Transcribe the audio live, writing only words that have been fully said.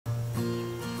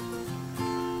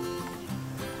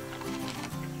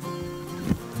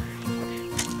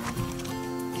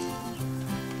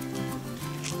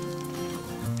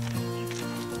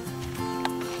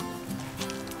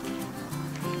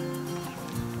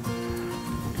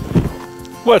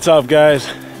What's up, guys?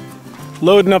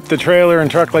 Loading up the trailer and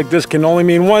truck like this can only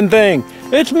mean one thing.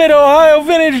 It's Mid-Ohio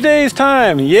Vintage Days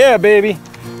time. Yeah, baby.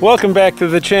 Welcome back to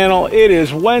the channel. It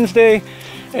is Wednesday,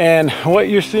 and what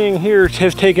you're seeing here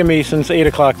has taken me since 8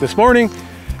 o'clock this morning,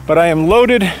 but I am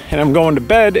loaded and I'm going to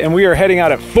bed, and we are heading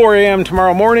out at 4 a.m.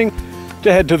 tomorrow morning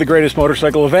to head to the greatest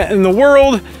motorcycle event in the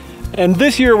world. And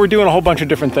this year we're doing a whole bunch of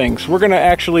different things. We're gonna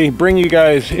actually bring you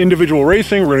guys individual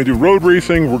racing. We're gonna do road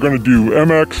racing. We're gonna do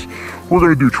MX. We're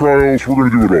gonna do trials. We're gonna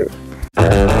do it all.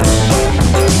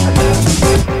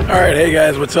 All right, hey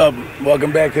guys, what's up?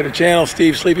 Welcome back to the channel.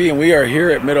 Steve Sleepy, and we are here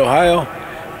at Mid-Ohio.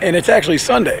 And it's actually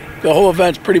Sunday. The whole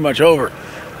event's pretty much over.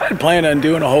 I had planned on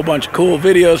doing a whole bunch of cool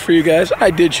videos for you guys.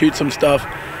 I did shoot some stuff,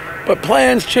 but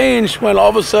plans changed when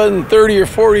all of a sudden 30 or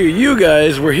 40 of you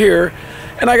guys were here,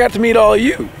 and I got to meet all of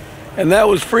you. And that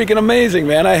was freaking amazing,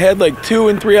 man. I had like 2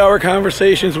 and 3 hour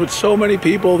conversations with so many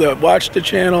people that watched the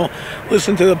channel,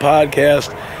 listened to the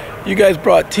podcast. You guys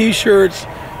brought t-shirts.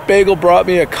 Bagel brought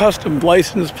me a custom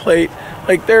license plate.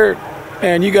 Like,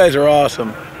 man, you guys are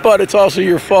awesome. But it's also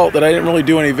your fault that I didn't really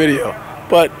do any video.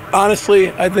 But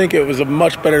honestly, I think it was a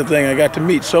much better thing. I got to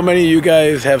meet so many of you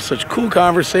guys, have such cool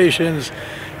conversations,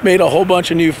 made a whole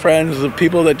bunch of new friends of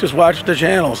people that just watched the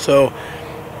channel. So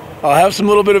I'll have some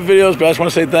little bit of videos, but I just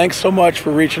want to say thanks so much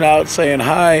for reaching out, saying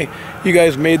hi. You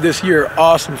guys made this year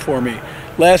awesome for me.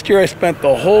 Last year I spent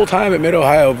the whole time at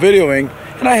Mid-Ohio videoing,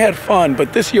 and I had fun,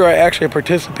 but this year I actually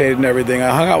participated in everything. I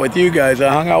hung out with you guys.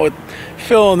 I hung out with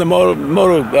Phil and the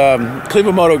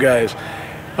Cleveland Moto guys.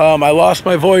 I lost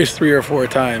my voice 3 or 4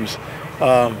 times.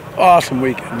 Awesome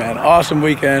weekend, man. Awesome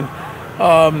weekend.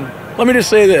 Let me just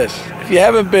say this. If you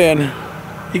haven't been,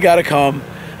 you got to come.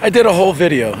 I did a whole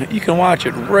video. You can watch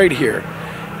it right here.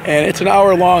 And it's an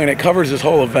hour long, and it covers this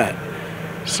whole event.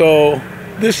 So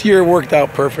this year worked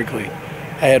out perfectly.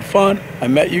 I had fun. I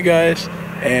met you guys.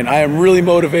 And I am really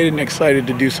motivated and excited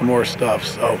to do some more stuff.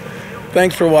 So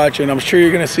thanks for watching. I'm sure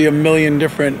you're going to see a million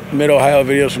different Mid-Ohio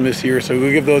videos from this year. So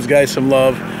we'll give those guys some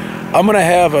love. I'm going to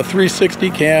have a 360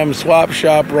 cam, swap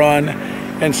shop run,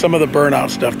 and some of the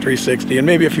burnout stuff, 360, and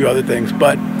maybe a few other things.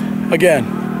 But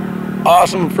again,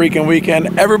 awesome freaking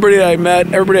weekend. Everybody that I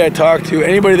met, everybody I talked to,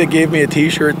 anybody that gave me a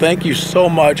t-shirt, thank you so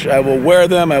much. I will wear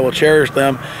them, I will cherish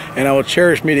them, and I will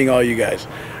cherish meeting all you guys.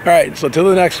 All right, so till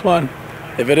the next one.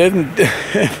 If it isn't,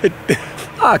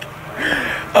 fuck.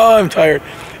 Oh, I'm tired.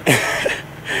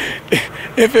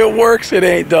 If it works, it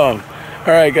ain't dumb.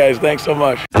 All right, guys, thanks so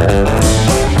much.